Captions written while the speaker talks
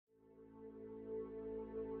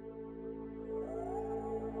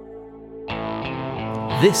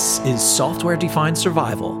This is Software Defined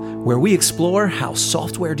Survival, where we explore how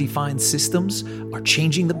software defined systems are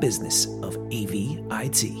changing the business of AV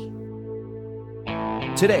IT.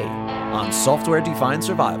 Today on Software Defined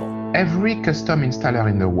Survival. Every custom installer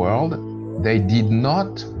in the world, they did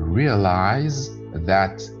not realize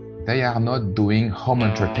that they are not doing home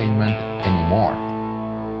entertainment anymore.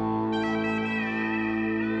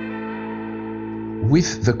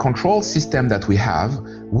 With the control system that we have,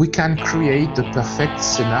 we can create the perfect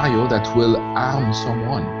scenario that will harm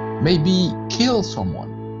someone, maybe kill someone.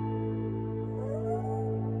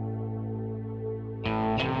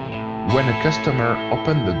 When a customer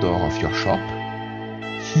opens the door of your shop,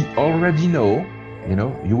 he already know,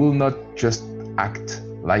 you will not just act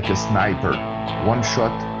like a sniper. One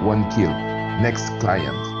shot, one kill, next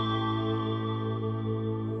client.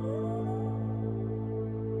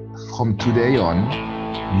 From today on,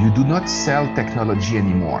 you do not sell technology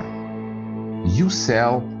anymore. You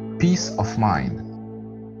sell peace of mind.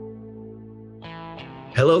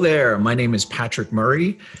 Hello there, my name is Patrick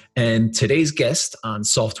Murray, and today's guest on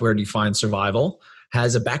Software Defined Survival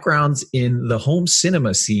has a background in the home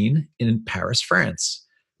cinema scene in Paris, France,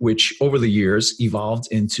 which over the years evolved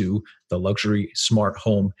into the luxury smart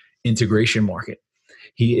home integration market.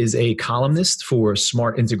 He is a columnist for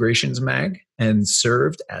Smart Integrations Mag and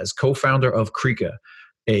served as co-founder of Krika,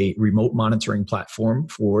 a remote monitoring platform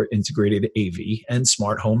for integrated AV and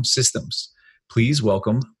smart home systems. Please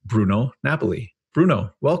welcome Bruno Napoli.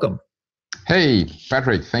 Bruno, welcome. Hey,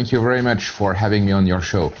 Patrick, thank you very much for having me on your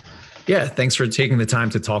show. Yeah, thanks for taking the time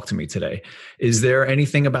to talk to me today. Is there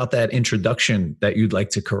anything about that introduction that you'd like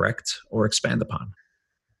to correct or expand upon?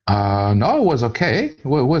 No, it was okay.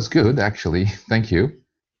 Well, it was good, actually. Thank you.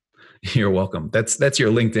 You're welcome. That's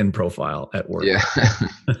your LinkedIn profile at work. Yeah.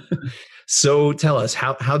 So tell us,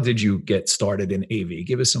 how did you get started in AV?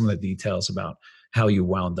 Give us some of the details about how you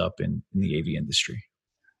wound up in the AV industry.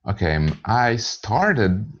 Okay, I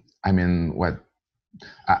started, I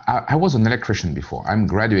was an electrician before. I'm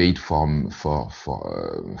graduate from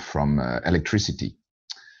electricity.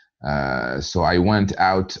 So I went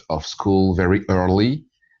out of school very early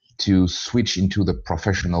to switch into the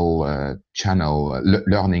professional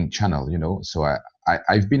learning channel, So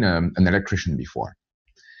I've been an electrician before.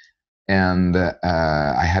 And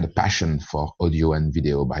I had a passion for audio and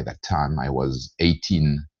video by that time. I was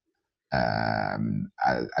 18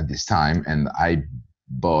 at this time, and I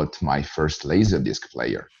bought my first Laserdisc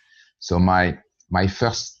player. So my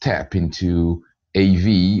first step into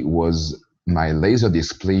AV was my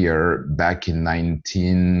Laserdisc player back in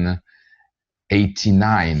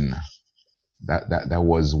 1989. That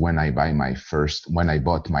was when I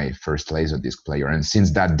bought my first Laserdisc player, and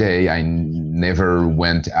since that day I never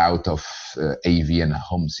went out of AV and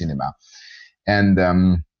home cinema. And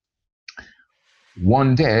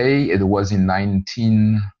one day, it was in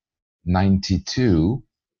 1992,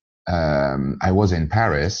 I was in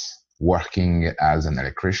Paris working as an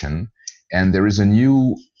electrician, and there is a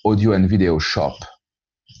new audio and video shop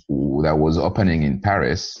that was opening in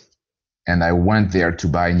Paris. And I went there to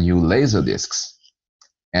buy new Laserdiscs.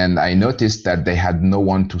 And I noticed that they had no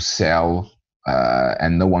one to sell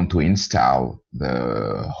and no one to install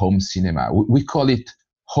the home cinema. We call it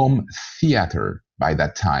home theater by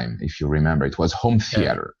that time, if you remember. It was home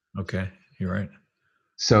theater. Yeah. Okay, you're right.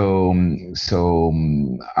 So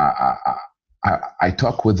I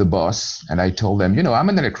talked with the boss and I told them, I'm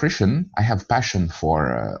an electrician. I have passion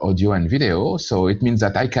for audio and video. So it means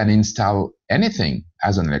that I can install anything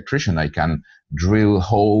as an electrician. I can drill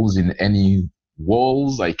holes in any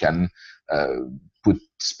walls. I can put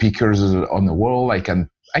speakers on the wall. I can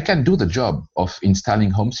do the job of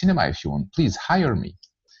installing home cinema if you want. Please hire me.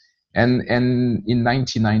 And in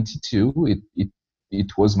 1992,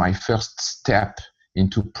 it was my first step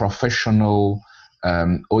into professional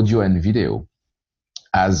audio and video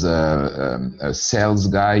as a sales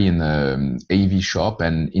guy in an AV shop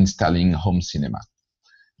and installing home cinema.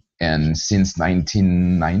 And since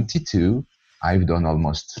 1992, I've done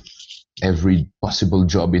almost every possible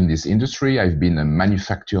job in this industry. I've been a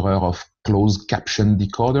manufacturer of closed caption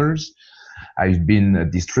decoders. I've been a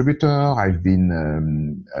distributor. I've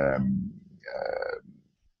been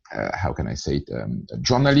how can I say it? A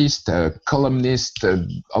journalist, a columnist.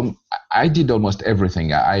 I did almost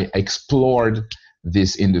everything. I explored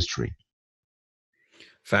this industry.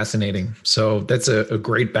 Fascinating. So that's a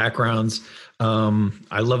great background.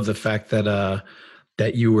 I love the fact that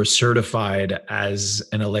you were certified as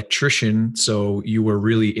an electrician. So you were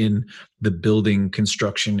really in the building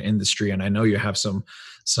construction industry, and I know you have some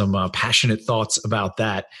passionate thoughts about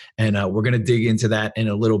that. And we're going to dig into that in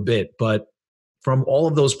a little bit. But from all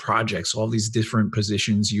of those projects, all these different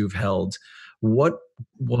positions you've held, what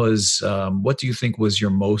do you think was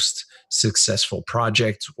your most successful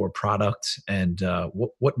project or product, and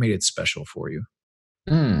what made it special for you?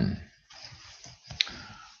 Hmm.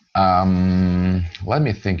 Let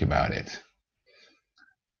me think about it.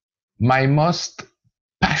 My most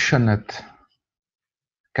passionate,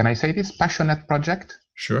 can I say this, passionate project?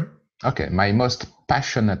 Sure. Okay, my most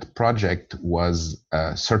passionate project was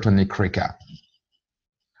certainly Krika.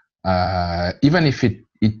 Even if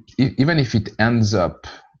it ends up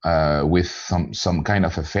with some kind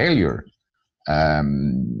of a failure,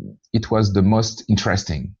 it was the most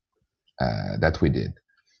interesting that we did.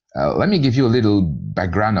 Let me give you a little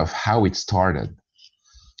background of how it started.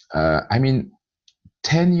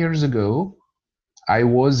 10 years ago, I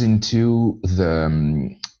was into the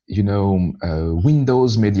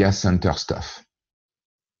Windows Media Center stuff.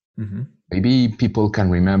 Mm-hmm. Maybe people can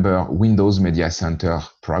remember Windows Media Center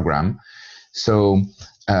program. So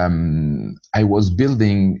I was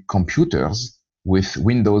building computers with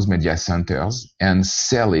Windows Media Centers and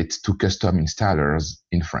sell it to custom installers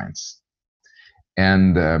in France.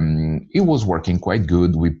 And it was working quite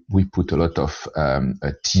good. We put a lot of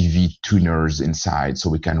TV tuners inside, so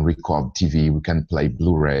we can record TV, we can play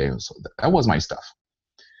Blu-ray. So that was my stuff.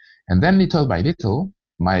 And then little by little,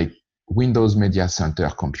 my Windows Media Center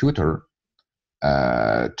computer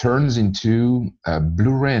turns into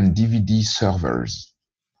Blu-ray and DVD servers.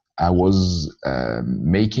 I was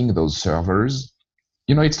making those servers.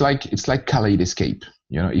 It's like Kaleidescape.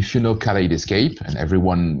 If you know Kaleidescape, and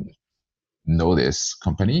everyone know this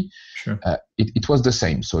company, sure. It was the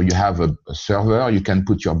same. So you have a server, you can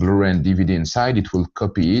put your Blu-ray and DVD inside, it will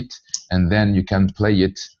copy it, and then you can play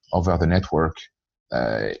it over the network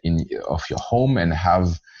of your home and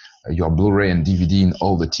have your Blu-ray and DVD in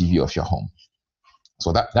all the TV of your home.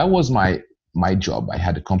 So that was my job. I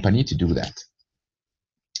had a company to do that.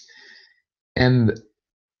 And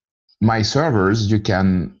my servers, you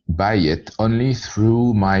can buy it only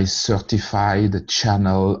through my certified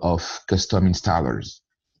channel of custom installers.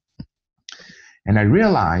 And I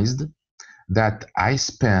realized that I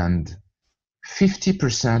spend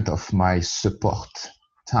 50% of my support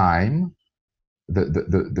time,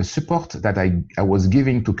 the support that I was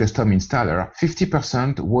giving to custom installer,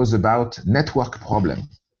 50% was about network problem.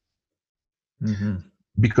 Mm-hmm.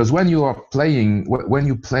 Because when you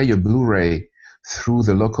play a Blu-ray through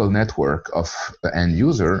the local network of the end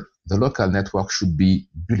user, the local network should be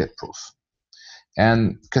bulletproof.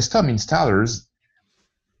 And custom installers,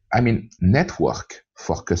 network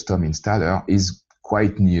for custom installer is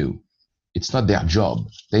quite new. It's not their job.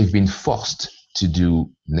 They've been forced to do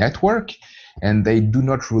network, and they do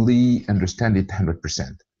not really understand it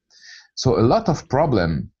 100%. So a lot of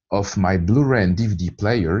problem of my Blu-ray and DVD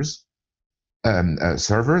players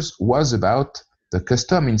servers was about the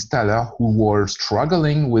custom installer who were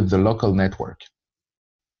struggling with the local network.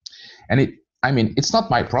 And it's not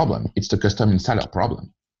my problem, it's the custom installer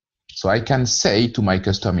problem. So I can say to my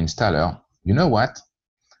custom installer, you know what?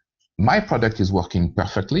 My product is working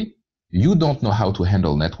perfectly. You don't know how to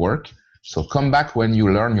handle network. So come back when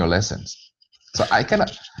you learn your lessons. So I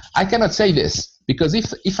cannot say this, because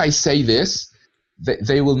if I say this,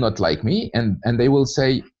 they will not like me, and they will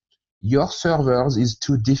say, your servers is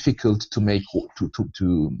too difficult to make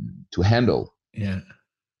to handle. Yeah.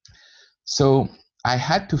 So I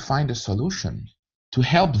had to find a solution to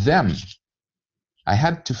help them. I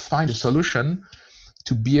had to find a solution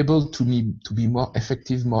to be able to be more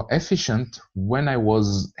effective, more efficient when I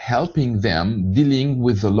was helping them dealing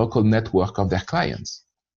with the local network of their clients.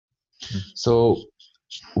 So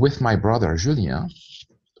with my brother Julien,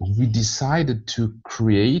 we decided to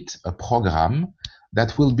create a program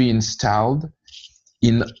that will be installed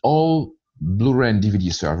in all Blu-ray and DVD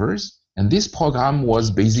servers. And this program was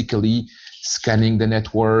basically scanning the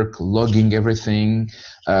network, logging everything,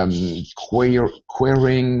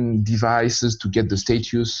 querying devices to get the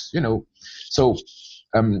status, So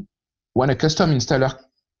when a custom installer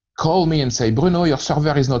call me and say, Bruno, your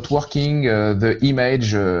server is not working, the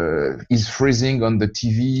image is freezing on the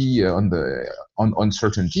TV, on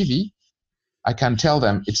certain TV, I can tell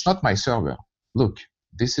them, it's not my server. Look,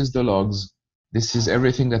 this is the logs. This is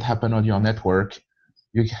everything that happened on your network.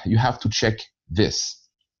 You have to check this.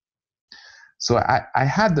 So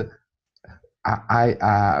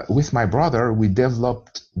with my brother, we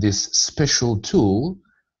developed this special tool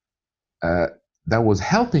that was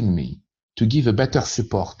helping me to give a better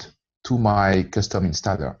support to my custom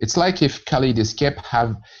installer. It's like if Kaleidescape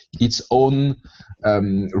have its own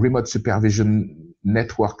remote supervision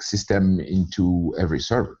network system into every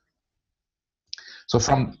server.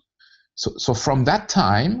 So from that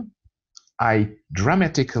time, I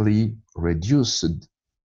dramatically reduced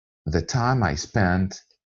the time I spent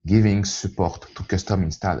giving support to custom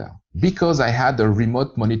installer because I had a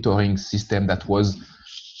remote monitoring system that was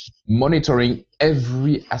monitoring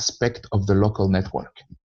every aspect of the local network.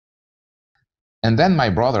 And then my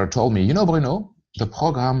brother told me, Bruno, the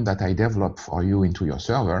program that I developed for you into your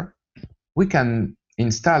server, we can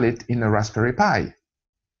install it in a Raspberry Pi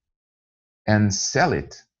and sell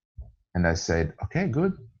it. And I said, okay,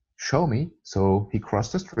 good, show me. So he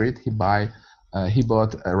crossed the street, he bought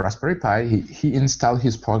a Raspberry Pi, he installed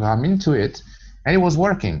his program into it, and it was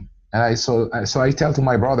working. And so I tell to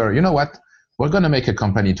my brother, you know what, we're going to make a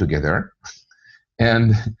company together,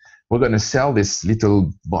 and we're going to sell this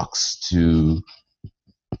little box to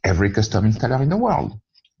every custom installer in the world.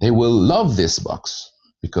 They will love this box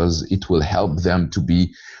because it will help them to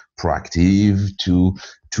be proactive, to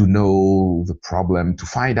know the problem, to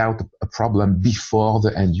find out a problem before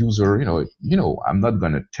the end user. I'm not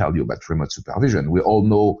going to tell you about remote supervision. We all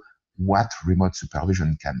know what remote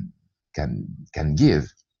supervision can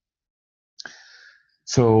give.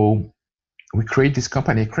 So we create this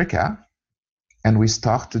company, Krika, and we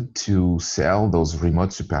started to sell those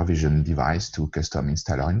remote supervision devices to custom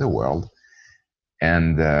installer in the world.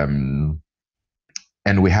 And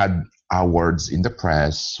we had awards in the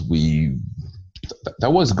press.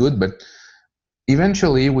 That was good, but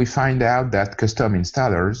eventually we find out that custom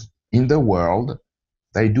installers in the world,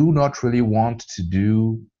 they do not really want to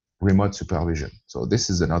do remote supervision. So this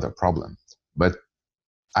is another problem. But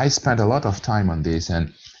I spent a lot of time on this,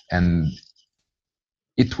 and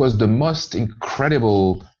it was the most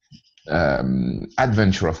incredible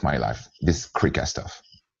adventure of my life, this Krika stuff.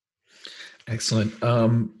 Excellent.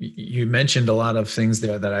 You mentioned a lot of things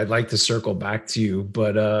there that I'd like to circle back to you,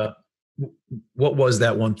 but what was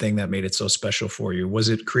that one thing that made it so special for you? Was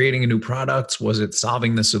it creating a new product? Was it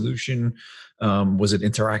solving the solution? Was it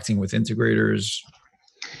interacting with integrators?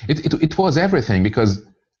 It was everything, because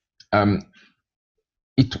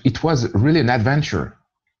it was really an adventure.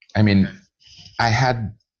 I mean,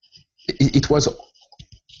 it was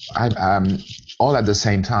all at the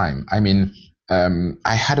same time. I mean,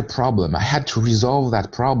 I had a problem. I had to resolve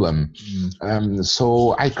that problem.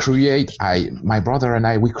 So my brother and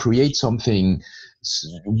I, we create something.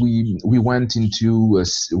 We went into,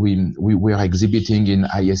 we were exhibiting in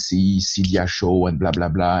ISE, CEDIA show, and blah, blah,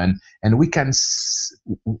 blah. And we can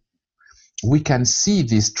see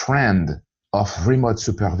this trend of remote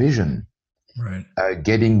supervision, right,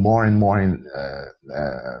 getting more and more in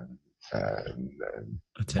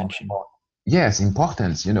attention. Yes,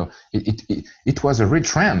 importance. It was a real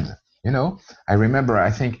trend. I remember, I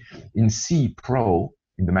think in C Pro,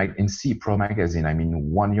 in C Pro magazine, I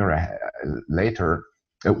mean, 1 year later,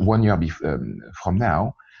 1 year from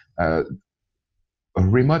now,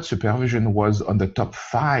 remote supervision was on the top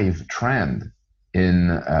 5 trend in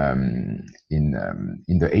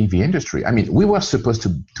the AV industry. I mean, we were supposed to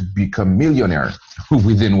become millionaire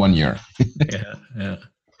within 1 year. Yeah.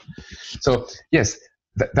 So yes,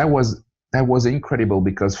 that was incredible,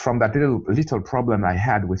 because from that little problem I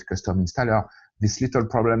had with custom installer, this little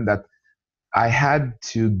problem that I had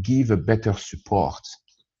to give a better support,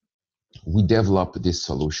 we developed this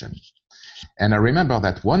solution. And I remember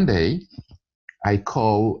that one day I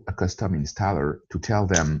call a custom installer to tell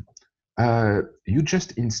them, you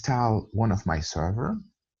just install one of my server.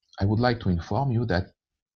 I would like to inform you that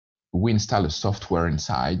we install a software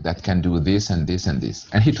inside that can do this and this and this.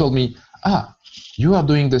 And he told me, you are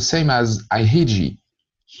doing the same as iHigi.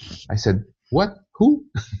 I said, what? Who?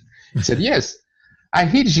 He said, yes,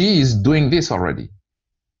 iHigi is doing this already.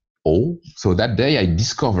 Oh, so that day I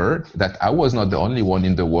discovered that I was not the only one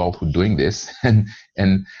in the world who doing this. And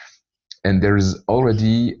there is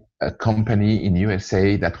already a company in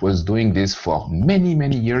USA that was doing this for many,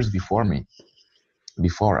 many years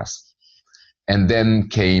before us. And then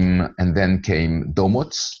came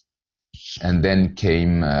Domots, and then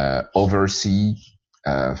came Oversea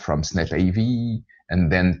from Snap AV,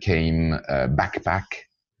 and then came Backpack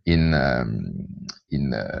in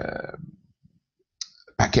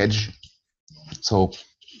package. So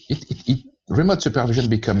remote supervision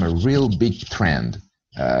became a real big trend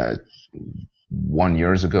 1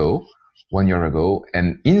 year ago,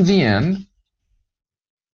 and in the end,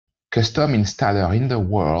 custom installer in the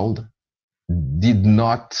world did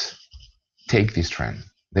not take this trend.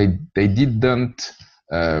 They didn't,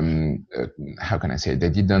 how can I say, they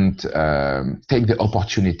didn't take the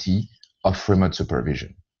opportunity of remote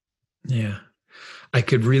supervision. Yeah. I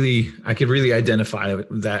could really identify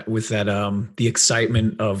that with that the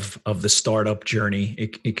excitement of the startup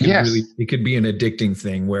journey. Yes, It could be an addicting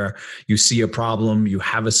thing where you see a problem, you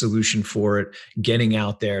have a solution for it, getting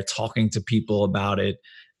out there, talking to people about it,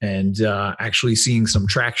 and actually seeing some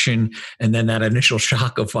traction, and then that initial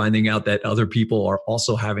shock of finding out that other people are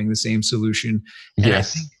also having the same solution. And I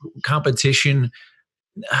think yes, competition,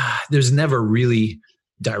 there's never really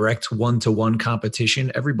direct one-to-one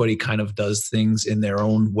competition. Everybody kind of does things in their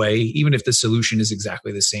own way. Even if the solution is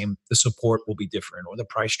exactly the same, the support will be different, or the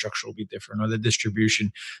price structure will be different, or the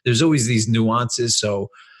distribution. There's always these nuances. So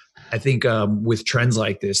I think with trends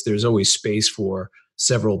like this, there's always space for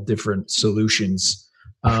several different solutions.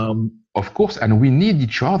 of, um, of course, and we need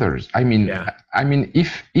each other. yeah,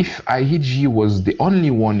 If IEG was the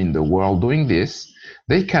only one in the world doing this,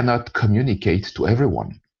 they cannot communicate to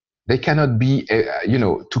everyone. They cannot be,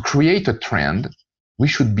 to create a trend, we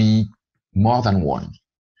should be more than one.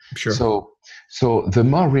 sure. So the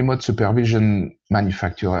more remote supervision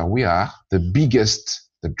manufacturer we are, the biggest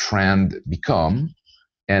the trend become,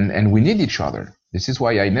 and we need each other. This is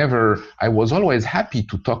why I was always happy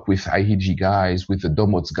to talk with IEG guys, with the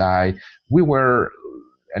Domots guy. We were,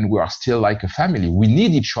 and we are still like a family. We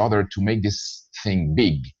need each other to make this thing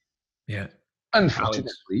big. Yeah. Alex.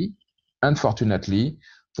 Unfortunately,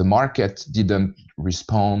 the market didn't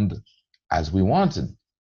respond as we wanted.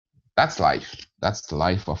 That's life. That's the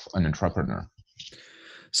life of an entrepreneur.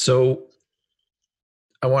 So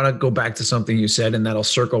I want to go back to something you said, and that'll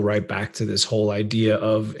circle right back to this whole idea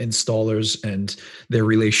of installers and their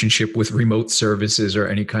relationship with remote services or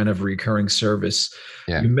any kind of recurring service.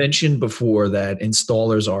 Yeah. You mentioned before that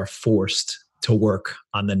installers are forced to work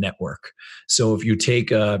on the network. So if you take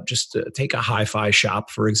take a hi-fi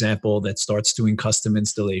shop, for example, that starts doing custom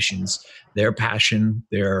installations, their passion,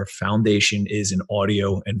 their foundation is in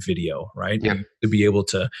audio and video, right? Yep. To be able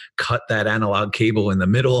to cut that analog cable in the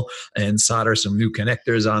middle and solder some new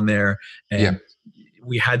connectors on there. And Yep.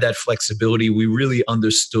 we had that flexibility. We really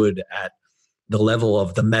understood at the level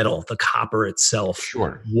of the metal, the copper itself,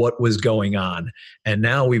 Sure. what was going on. And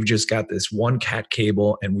now we've just got this one cat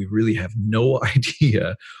cable, and we really have no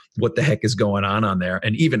idea what the heck is going on there.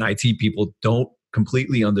 And even IT people don't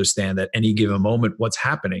completely understand at any given moment what's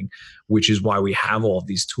happening, which is why we have all of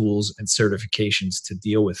these tools and certifications to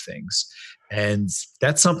deal with things. And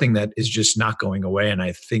that's something that is just not going away. And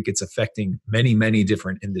I think it's affecting many, many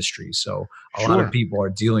different industries. So a lot of Sure. people are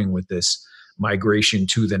dealing with this migration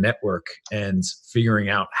to the network and figuring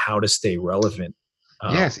out how to stay relevant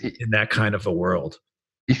Yes. in that kind of a world.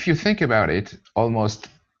 If you think about it, almost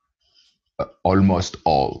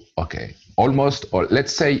all, okay, almost all.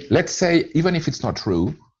 Let's say, even if it's not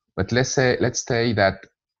true, but let's say that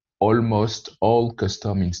almost all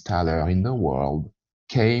custom installer in the world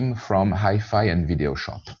came from hi-fi and video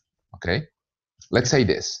shop. Okay, let's say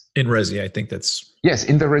this. In Resi, I think that's Yes,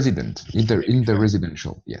 in the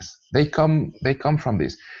residential. Yes, they come from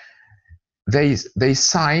this. They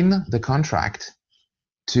sign the contract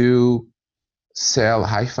to sell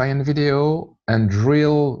hi-fi and video and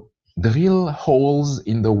drill holes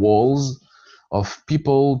in the walls of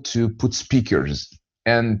people to put speakers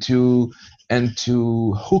and to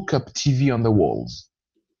hook up TV on the walls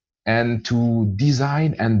and to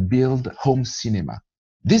design and build home cinema.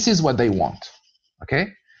 This is what they want.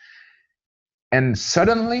 Okay? And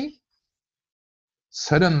suddenly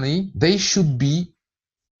they should be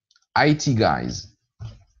IT guys.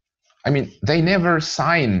 I mean, they never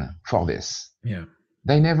sign for this. Yeah.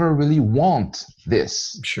 They never really want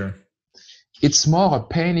this. Sure. It's more a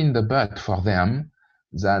pain in the butt for them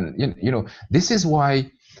than, this is why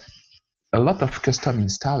a lot of custom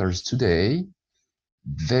installers today,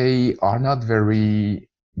 they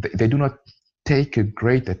do not take a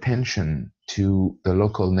great attention to the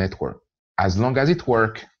local network. As long as it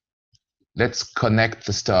works, let's connect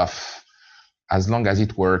the stuff. As long as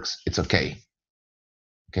it works, it's okay.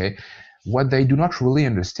 Okay. What they do not really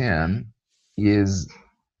understand is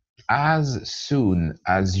as soon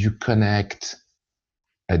as you connect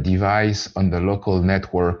a device on the local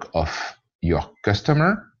network of your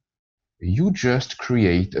customer, you just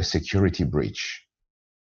create a security breach.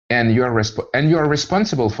 And you are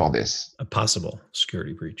responsible for this. A possible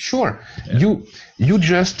security breach. Sure. Yeah. You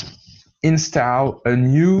just install a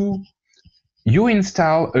new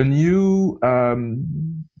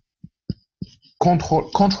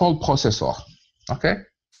control processor. Okay.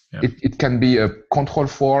 Yeah. It can be a Control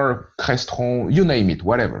 4, Crestron, you name it,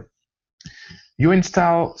 whatever. You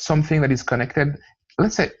install something that is connected.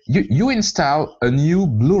 Let's say you install a new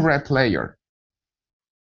Blu-ray player,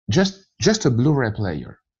 just a Blu-ray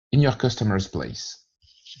player in your customer's place.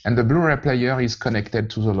 and the Blu-ray player is connected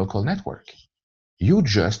to the local network. You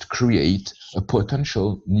just create a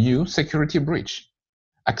potential new security breach.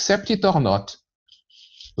 Accept it or not,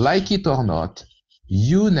 like it or not,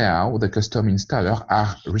 you now, the custom installer,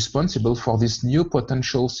 are responsible for this new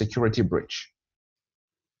potential security breach.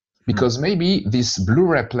 Because maybe this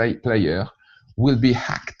Blu-ray player will be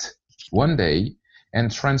hacked one day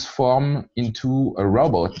and transform into a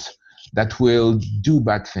robot that will do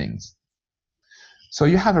bad things. So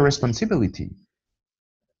you have a responsibility.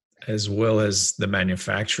 As well as the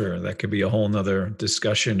manufacturer. That could be a whole nother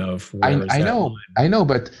discussion of where is I that know, line. I know,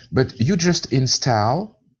 but you just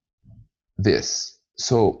install this.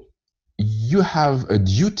 So you have a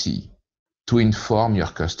duty to inform your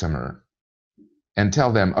customer and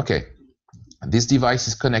tell them, okay, this device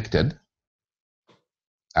is connected.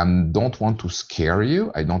 I don't want to scare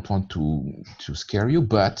you. I don't want to scare you,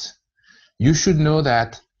 but you should know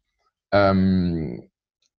that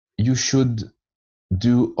you should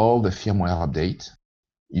do all the firmware update.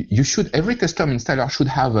 You should, every custom installer should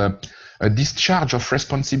have a discharge of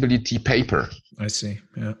responsibility paper. I see,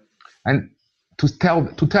 yeah. And to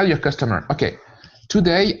tell your customer, okay,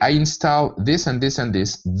 today I install this and this and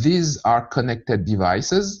this. These are connected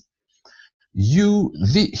devices.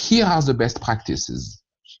 Here are the best practices.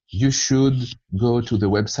 You should go to the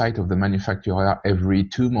website of the manufacturer every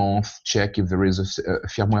 2 months, check if there is a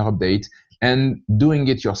firmware update, and doing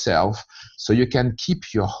it yourself so you can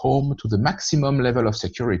keep your home to the maximum level of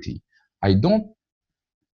security. I don't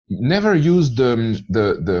never use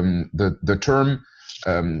the term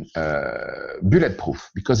bulletproof,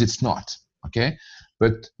 because it's not, okay?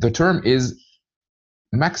 But the term is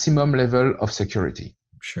maximum level of security.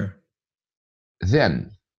 Sure.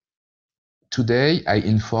 Then, today I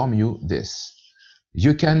inform you this.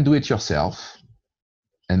 You can do it yourself,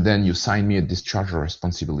 and then you sign me a discharge of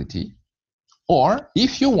responsibility. Or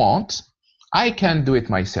if you want, I can do it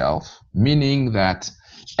myself, meaning that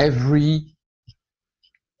every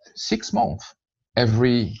 6 months,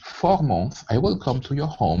 every 4 months, I will come to your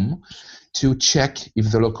home to check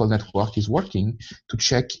if the local network is working, to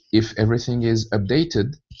check if everything is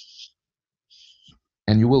updated,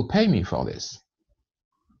 and you will pay me for this.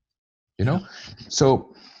 You know,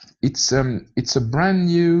 so it's a brand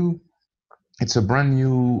new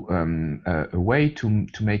way to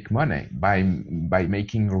make money by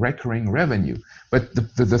making recurring revenue. But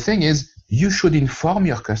the thing is, you should inform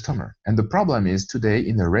your customer. And the problem is today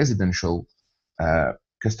in a residential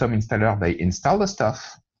custom installer, they install the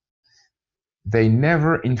stuff. They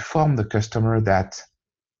never inform the customer that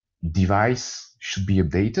device should be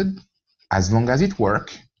updated as long as it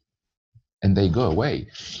works, and they go away.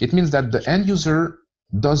 It means that the end user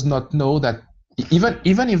does not know that even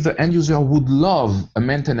if the end user would love a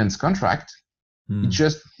maintenance contract,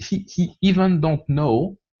 he even don't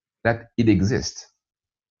know that it exists.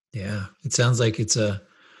 Yeah, it sounds like it's a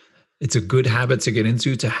good habit to get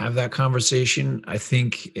into, to have that conversation. I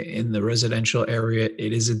think in the residential area,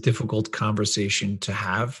 it is a difficult conversation to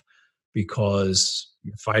have because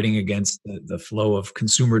you're fighting against the flow of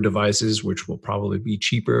consumer devices, which will probably be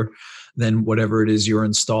cheaper than whatever it is you're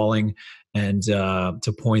installing, and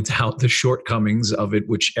to point out the shortcomings of it,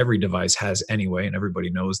 which every device has anyway, and everybody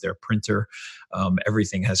knows their printer,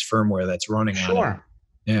 everything has firmware that's running on it.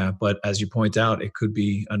 Yeah, but as you point out, it could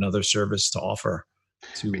be another service to offer.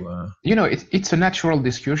 It's a natural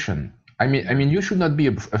discussion. I mean, you should not be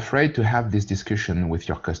afraid to have this discussion with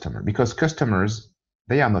your customer, because customers,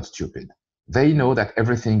 they are not stupid. They know that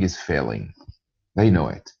everything is failing. They know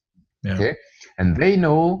it. Yeah. Okay, and they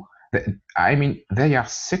know that. I mean, they are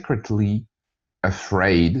secretly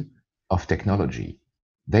afraid of technology.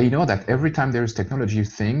 They know that every time there is technology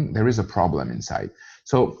thing, there is a problem inside.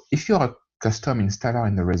 So if you're a custom installer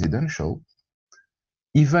in the residential,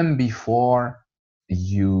 even before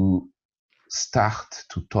you start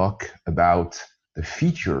to talk about the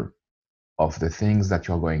feature of the things that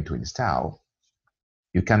you're going to install,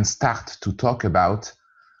 you can start to talk about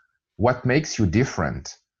what makes you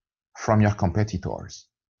different from your competitors.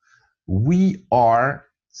 We are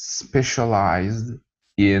specialized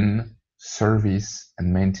in service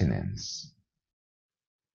and maintenance,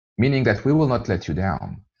 meaning that we will not let you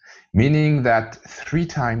down, meaning that 3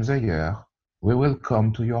 times a year, we will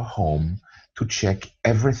come to your home to check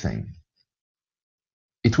everything.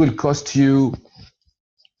 It will cost you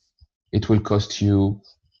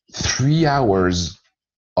 3 hours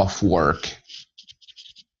of work,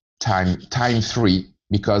 time 3,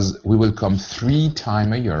 because we will come 3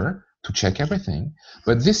 times a year to check everything.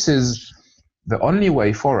 But this is the only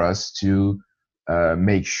way for us to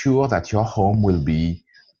make sure that your home will be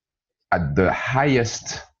at the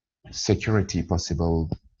highest security possible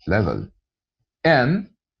level. And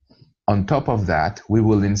on top of that, we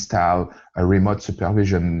will install a remote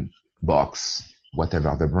supervision box,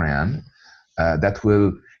 whatever the brand, that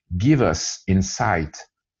will give us insight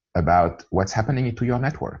about what's happening to your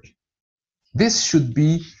network. This should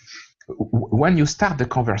be, when you start the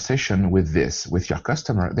conversation with this, with your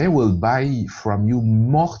customer, they will buy from you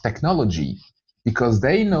more technology because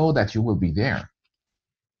they know that you will be there.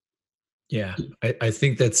 Yeah, I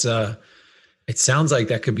think that's, it sounds like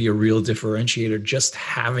that could be a real differentiator, just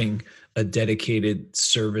having a dedicated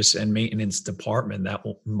service and maintenance department that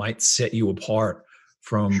might set you apart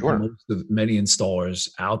from Sure. most of many installers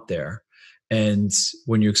out there. And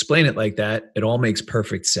when you explain it like that, it all makes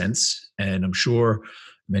perfect sense. And I'm sure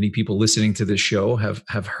many people listening to this show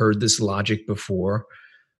have heard this logic before.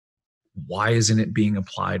 Why isn't it being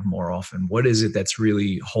applied more often? What is it that's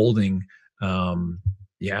really holding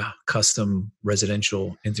custom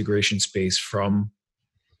residential integration space from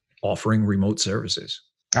offering remote services?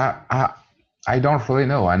 I don't really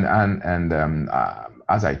know. And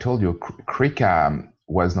as I told you, Krika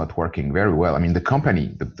was not working very well. I mean, the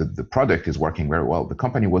company, the product is working very well. The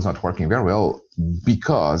company was not working very well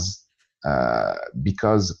because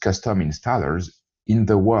custom installers in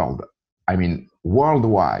the world, I mean,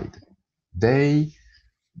 worldwide, they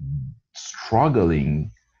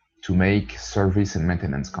struggling to make service and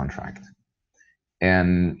maintenance contract.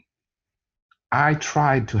 And I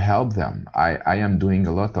tried to help them. I am doing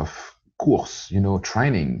a lot of course,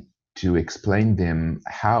 training to explain them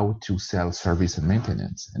how to sell service and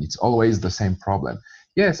maintenance. And it's always the same problem.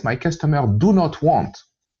 Yes, my customer do not want.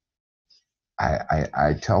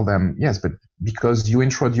 I tell them, yes, but because you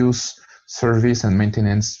introduce service and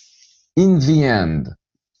maintenance in the end,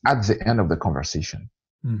 at the end of the conversation.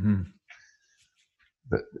 Mm-hmm.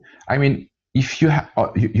 But, I mean, if you have,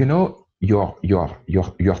 your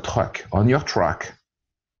truck, on your truck,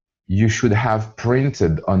 you should have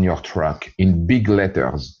printed on your truck in big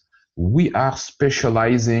letters, we are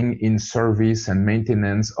specializing in service and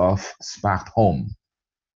maintenance of smart home.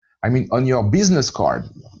 I mean, on your business card,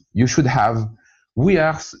 you should have,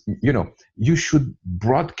 you should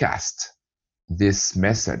broadcast this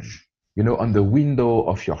message, on the window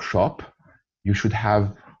of your shop, you should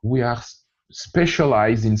have, we are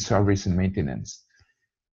specialized in service and maintenance.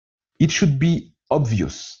 It should be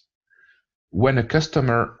obvious. When a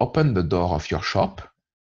customer opens the door of your shop,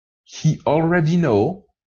 he already know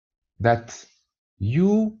that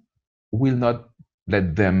you will not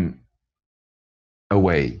let them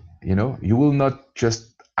away. You will not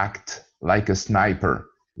just act like a sniper,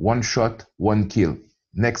 one shot, one kill,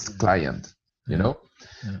 next client, Yeah.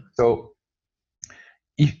 So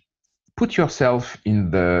if put yourself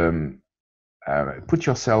in the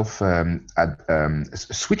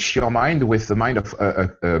switch your mind with the mind of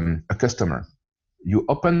a customer. You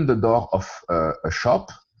open the door of a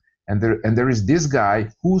shop, and there is this guy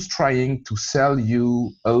who's trying to sell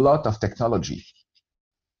you a lot of technology,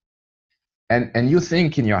 and you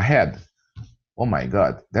think in your head, oh my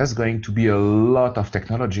God, there's going to be a lot of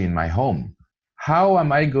technology in my home. How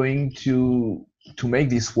am I going to make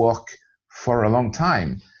this work for a long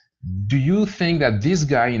time? Do you think that this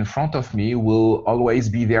guy in front of me will always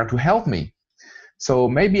be there to help me? So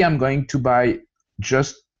maybe I'm going to buy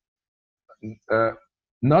just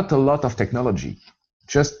not a lot of technology,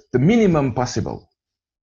 just the minimum possible.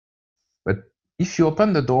 But if you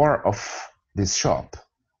open the door of this shop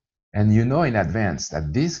and you know in advance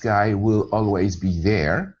that this guy will always be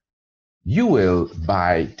there, you will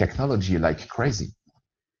buy technology like crazy.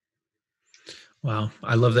 Wow,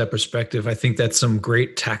 I love that perspective. I think that's some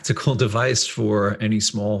great tactical device for any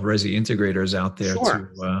small resi integrators out there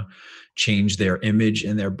to change their image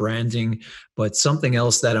and their branding. But something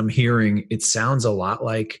else that I'm hearing, it sounds a lot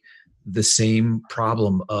like the same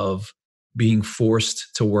problem of being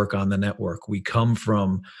forced to work on the network. We come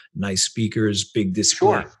from nice speakers, big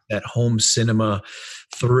display, that home cinema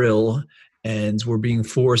thrill, and we're being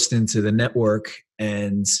forced into the network,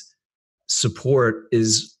 and support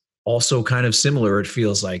is also kind of similar. It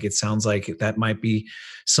feels like, it sounds like that might be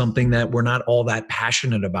something that we're not all that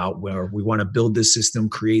passionate about, where we want to build this system,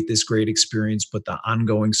 create this great experience, but the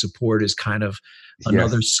ongoing support is kind of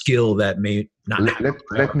another skill that may not happen.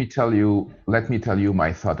 Let me tell you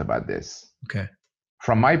my thought about this. Okay.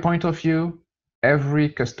 From my point of view, every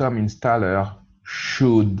custom installer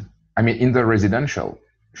should, in the residential,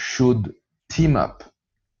 should team up,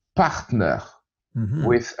 partner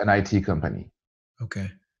with an IT company.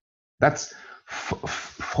 Okay. That's,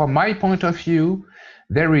 from my point of view,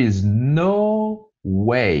 there is no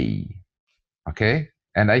way, okay?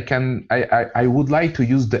 And I would like to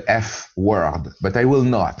use the F word, but I will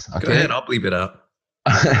not, okay? Go ahead, I'll bleep it out.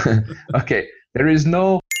 Okay, there is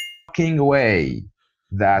no fucking way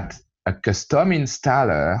that a custom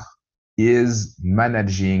installer is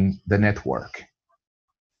managing the network.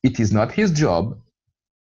 It is not his job,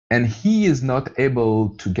 and he is not able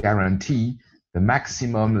to guarantee the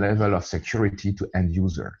maximum level of security to end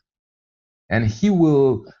user. And he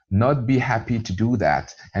will not be happy to do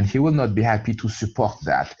that, and he will not be happy to support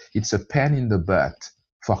that. It's a pain in the butt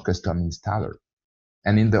for custom installer.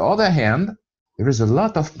 And in the other hand, there is a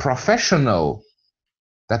lot of professionals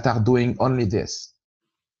that are doing only this.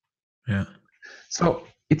 Yeah. So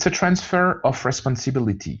it's a transfer of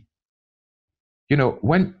responsibility. You know,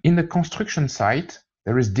 when in the construction site,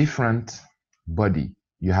 there is different body.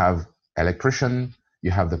 You have electrician, you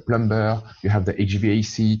have the plumber, you have the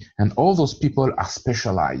HVAC, and all those people are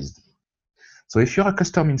specialized. So if you're a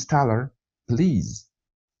custom installer, please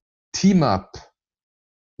team up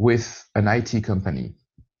with an IT company.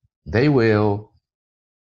 They will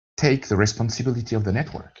take the responsibility of the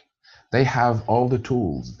network. They have all the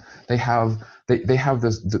tools. They have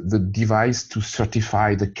the device to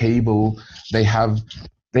certify the cable. They have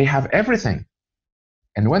everything.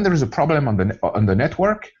 And when there is a problem on the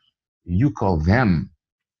network, you call them.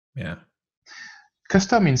 Yeah.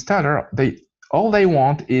 Custom installer, all they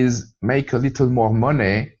want is make a little more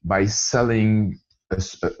money by selling a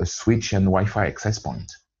switch and Wi-Fi access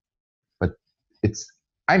point. But this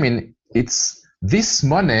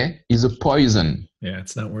money is a poison. Yeah,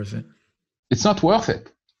 it's not worth it. It's not worth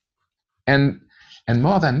it. And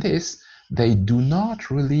more than this, they do not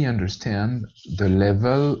really understand the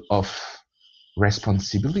level of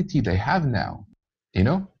responsibility they have now. You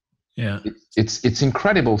know? Yeah. It's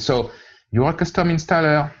incredible. So you're a custom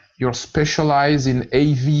installer, you're specialized in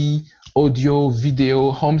AV, audio,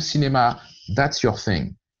 video, home cinema. That's your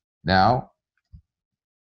thing. Now,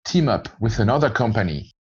 team up with another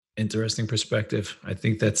company. Interesting perspective. I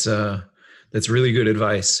think that's really good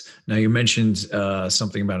advice. Now, you mentioned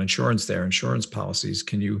something about insurance there, insurance policies.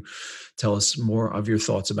 Can you tell us more of your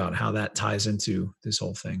thoughts about how that ties into this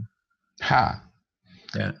whole thing?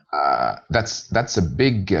 Yeah. That's a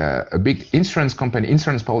big insurance company.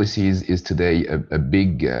 Insurance policies is today a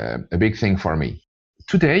big thing for me.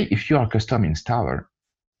 Today, if you are a custom installer,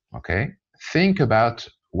 okay, think about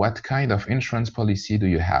what kind of insurance policy do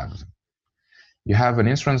you have. You have an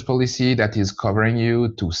insurance policy that is covering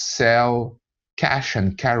you to sell cash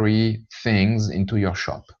and carry things into your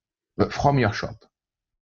shop, from your shop.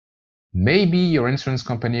 Maybe your insurance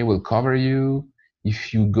company will cover you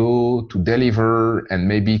if you go to deliver and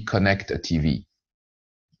maybe connect a TV.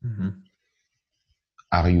 Mm-hmm.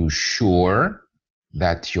 Are you sure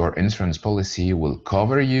that your insurance policy will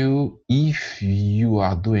cover you if you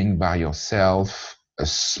are doing by yourself a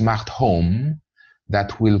smart home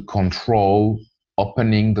that will control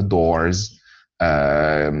opening the doors,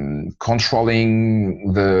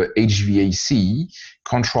 controlling the HVAC,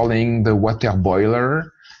 controlling the water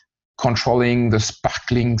boiler, controlling the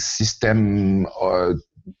sparkling system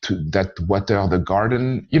that water the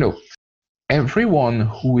garden? You know, everyone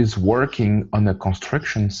who is working on a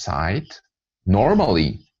construction site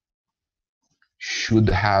normally should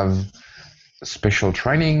have special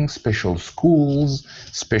training, special schools,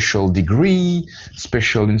 special degree,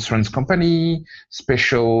 special insurance company,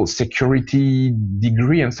 special security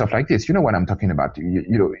degree and stuff like this. You know what I'm talking about.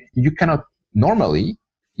 You cannot normally,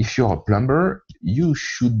 if you're a plumber, you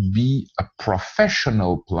should be a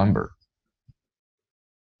professional plumber.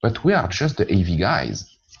 But we are just the AV guys.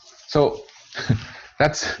 So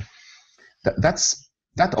that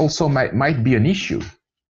also might be an issue.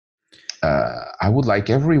 I would like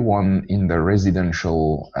everyone in the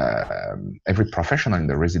residential, every professional in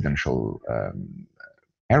the residential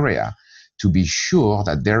area to be sure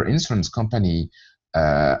that their insurance company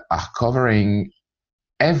are covering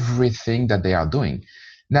everything that they are doing.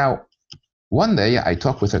 Now, one day I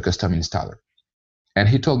talked with a custom installer, and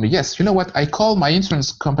he told me, yes, you know what? I call my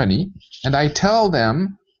insurance company and I told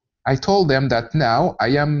them that now I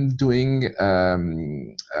am doing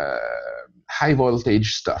high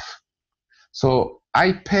voltage stuff. So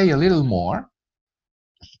I pay a little more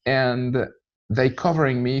and they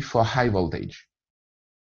covering me for high voltage.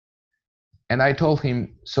 And I told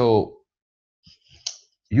him, so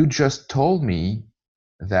you just told me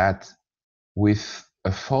that with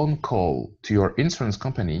a phone call to your insurance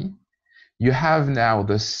company, you have now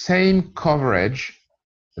the same coverage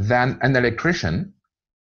than an electrician,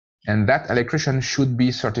 and that electrician should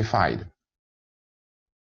be certified.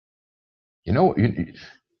 You know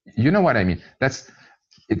what I mean?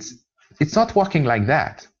 It's not working like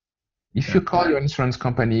that. If you call your insurance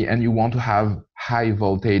company and you want to have high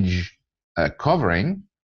voltage covering,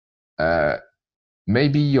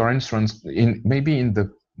 maybe your insurance maybe in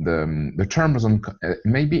the terms and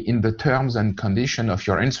maybe in the terms and condition of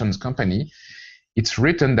your insurance company, it's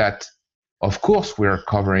written that of course we're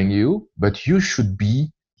covering you, but you should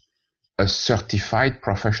be a certified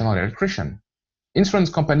professional electrician. Insurance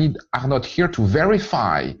companies are not here to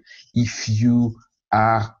verify if you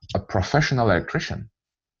are a professional electrician.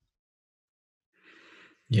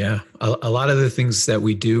 Yeah, a lot of the things that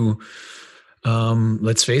we do,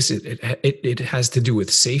 let's face it, it has to do with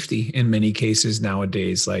safety in many cases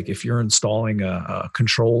nowadays. Like if you're installing a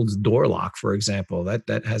controlled door lock, for example,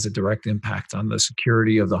 that has a direct impact on the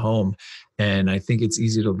security of the home, and I think it's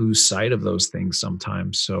easy to lose sight of those things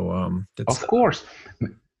sometimes. So that's of course,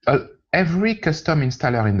 every custom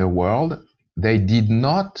installer in the world, they did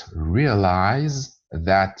not realize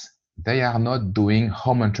that they are not doing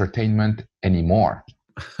home entertainment anymore.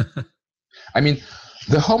 I mean,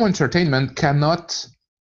 the home entertainment cannot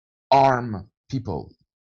harm people.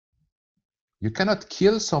 You cannot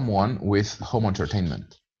kill someone with home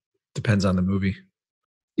entertainment. Depends on the movie.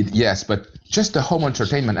 Yes, but just the home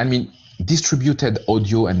entertainment, I mean, distributed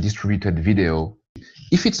audio and distributed video,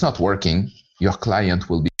 if it's not working, your client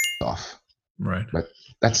will be off. Right. But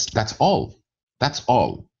that's all. That's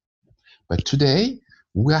all. But today,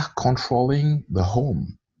 we are controlling the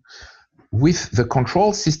home. With the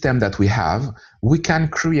control system that we have, we can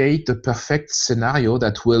create the perfect scenario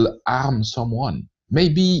that will harm someone,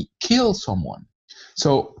 maybe kill someone.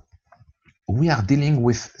 So we are dealing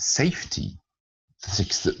with safety,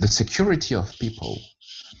 the security of people.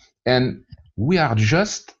 And we are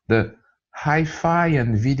just the hi-fi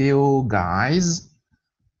and video guys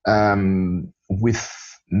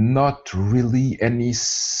with not really any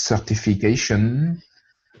certification.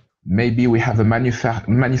 Maybe we have a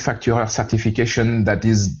manufacturer certification that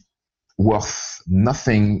is worth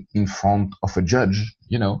nothing in front of a judge.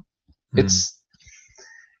 You know, it's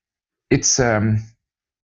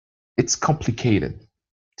complicated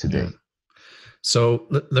today. Yeah. So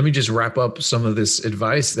let me just wrap up some of this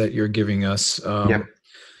advice that you're giving us. Yep.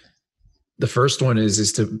 The first one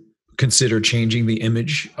is to consider changing the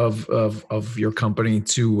image of your company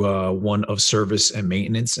to one of service and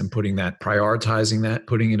maintenance, and prioritizing that,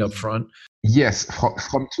 putting it up front. Yes,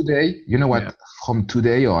 from today, you know what? Yeah. From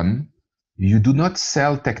today on, you do not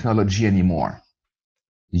sell technology anymore.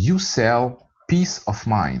 You sell peace of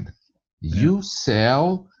mind. You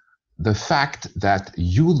sell the fact that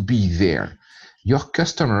you'll be there. Your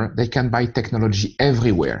customer, they can buy technology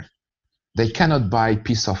everywhere. They cannot buy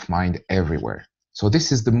peace of mind everywhere. So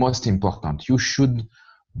this is the most important. You should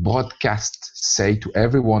say to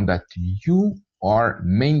everyone that you are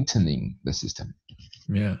maintaining the system.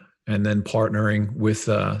 Yeah. And then partnering with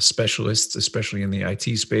specialists, especially in the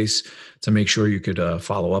IT space, to make sure you could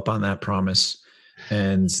follow up on that promise.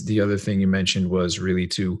 And the other thing you mentioned was really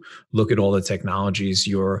to look at all the technologies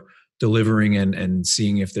you're delivering and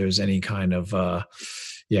seeing if there's any kind of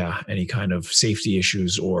safety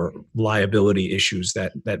issues or liability issues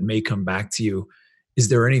that may come back to you. Is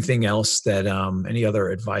there anything else that any other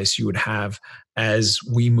advice you would have as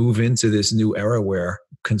we move into this new era where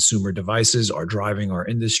consumer devices are driving our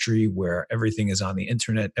industry, where everything is on the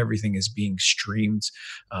internet, everything is being streamed,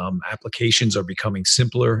 applications are becoming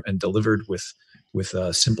simpler and delivered with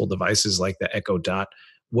simple devices like the Echo Dot?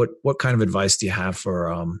 What kind of advice do you have for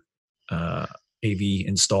AV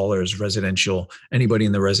installers, anybody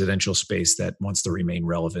in the residential space that wants to remain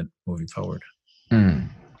relevant moving forward?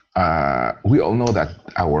 We all know that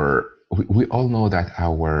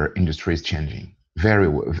our industry is changing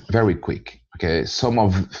very, very quick. Okay, some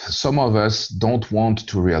of us don't want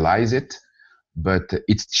to realize it, but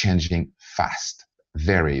it's changing fast,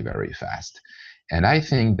 very, very fast. And I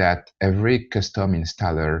think that every custom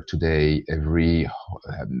installer today, every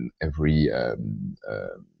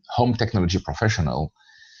home technology professional,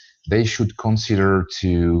 they should consider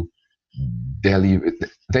to deliver.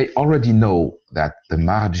 They already know that the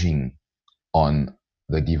margin on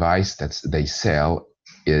the device that they sell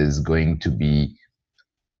is going to be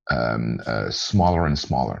smaller and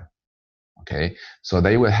smaller. Okay, so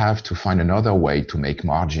they will have to find another way to make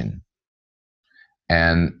margin,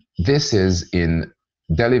 and this is in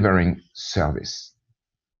delivering service.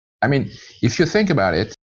 I mean, if you think about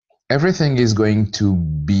it, everything is going to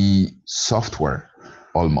be software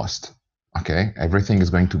almost. Okay, everything is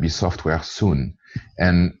going to be software soon,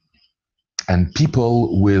 and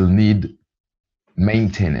people will need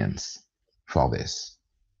maintenance for this.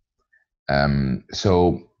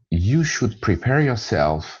 So you should prepare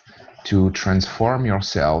yourself to transform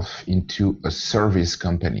yourself into a service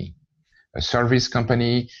company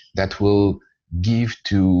that will give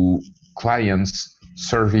to clients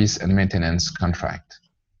service and maintenance contract.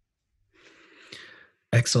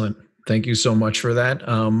 Excellent. Thank you so much for that.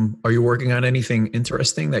 Are you working on anything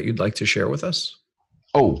interesting that you'd like to share with us?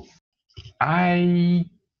 Oh, I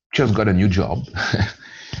just got a new job.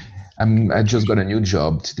 I just got a new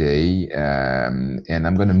job today, and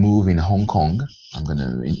I'm going to move in Hong Kong. I'm going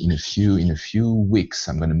to in a few weeks.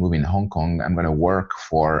 I'm going to move in Hong Kong. I'm going to work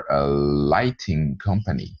for a lighting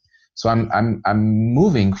company. So I'm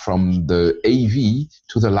moving from the AV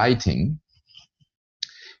to the lighting,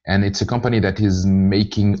 and it's a company that is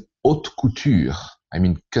making haute couture. I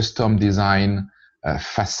mean, custom design,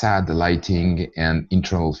 facade lighting, and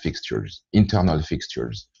internal fixtures.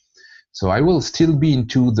 So I will still be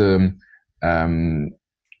into the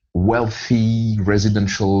wealthy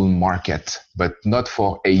residential market, but not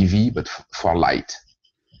for AV, but for light.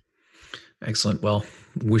 Excellent. Well,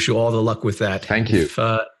 wish you all the luck with that. Thank you.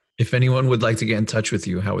 If anyone would like to get in touch with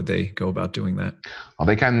you, how would they go about doing that? Well,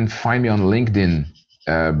 they can find me on LinkedIn.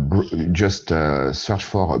 Just search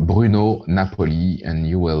for Bruno Napoli, and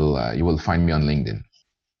you will find me on LinkedIn.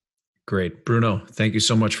 Great. Bruno, thank you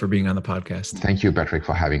so much for being on the podcast. Thank you, Patrick,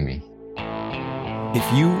 for having me.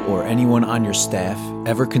 If you or anyone on your staff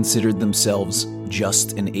ever considered themselves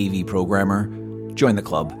just an AV programmer, join the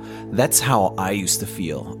club. That's how I used to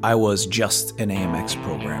feel. I was just an AMX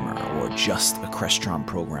programmer or just a Crestron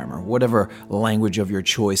programmer, whatever language of your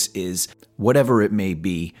choice is, whatever it may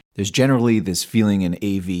be. There's generally this feeling in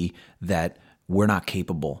AV that we're not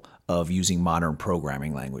capable of using modern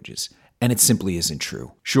programming languages. And it simply isn't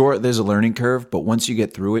true. Sure, there's a learning curve, but once you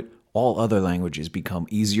get through it, all other languages become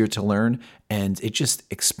easier to learn, and it just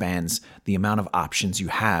expands the amount of options you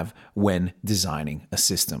have when designing a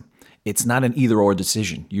system. It's not an either-or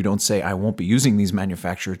decision. You don't say, I won't be using these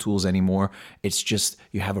manufacturer tools anymore. It's just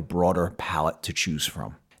you have a broader palette to choose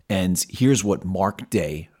from. And here's what Mark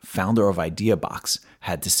Day, founder of IdeaBox,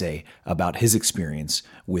 had to say about his experience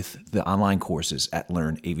with the online courses at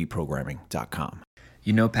learnavprogramming.com.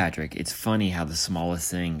 You know, Patrick, it's funny how the smallest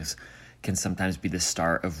things can sometimes be the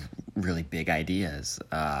start of really big ideas.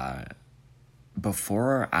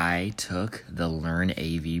 Before I took the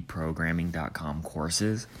learnavprogramming.com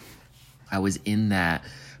courses, I was in that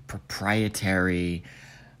proprietary,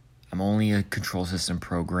 I'm only a control system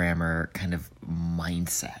programmer kind of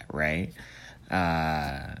mindset, right?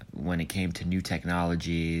 When it came to new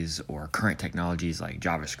technologies or current technologies like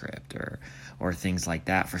JavaScript or things like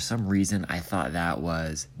that, for some reason I thought that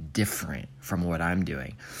was different from what I'm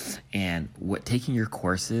doing. And what taking your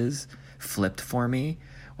courses flipped for me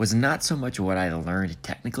was not so much what I learned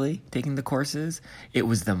technically taking the courses, it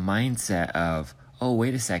was the mindset of, oh,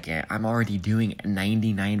 wait a second, I'm already doing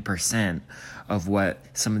 99% of what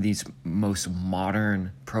some of these most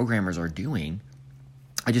modern programmers are doing.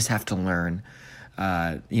 I just have to learn,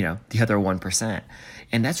 the other 1%.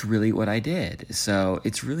 And that's really what I did. So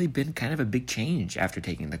it's really been kind of a big change after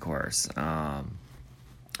taking the course. And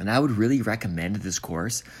I would really recommend this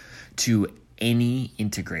course to any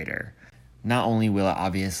integrator. Not only will it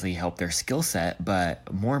obviously help their skill set,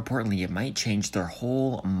 but more importantly, it might change their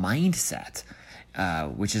whole mindset,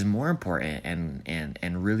 which is more important,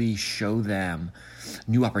 and really show them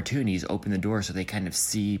new opportunities, open the door so they kind of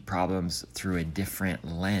see problems through a different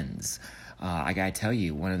lens. I gotta tell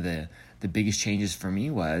you, one of the biggest changes for me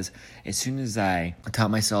was as soon as I taught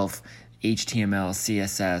myself HTML,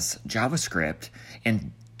 CSS, JavaScript,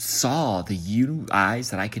 and saw the UIs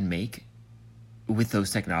that I can make with those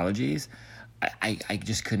technologies, I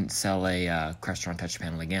just couldn't sell a Crestron touch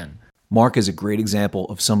panel again. Mark is a great example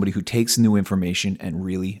of somebody who takes new information and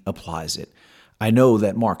really applies it. I know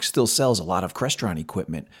that Mark still sells a lot of Crestron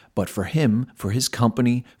equipment, but for him, for his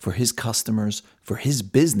company, for his customers, for his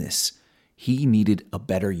business, he needed a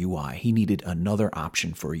better UI. He needed another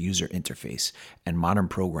option for a user interface, and modern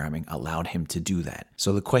programming allowed him to do that.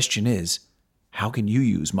 So the question is, how can you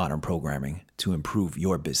use modern programming to improve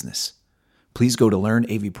your business? Please go to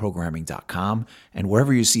learnavprogramming.com, and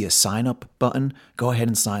wherever you see a sign up button, go ahead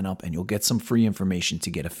and sign up, and you'll get some free information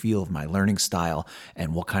to get a feel of my learning style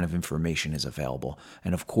and what kind of information is available.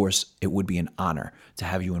 And of course, it would be an honor to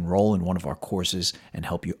have you enroll in one of our courses and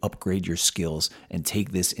help you upgrade your skills and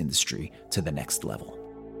take this industry to the next level.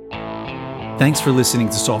 Thanks for listening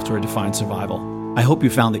to Software Defined Survival. I hope you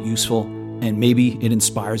found it useful, and maybe it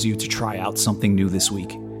inspires you to try out something new this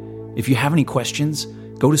week. If you have any questions,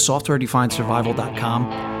 go to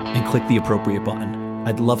softwaredefinedsurvival.com and click the appropriate button.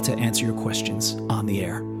 I'd love to answer your questions on the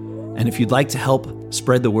air. And if you'd like to help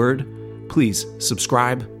spread the word, please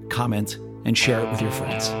subscribe, comment, and share it with your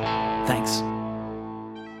friends. Thanks.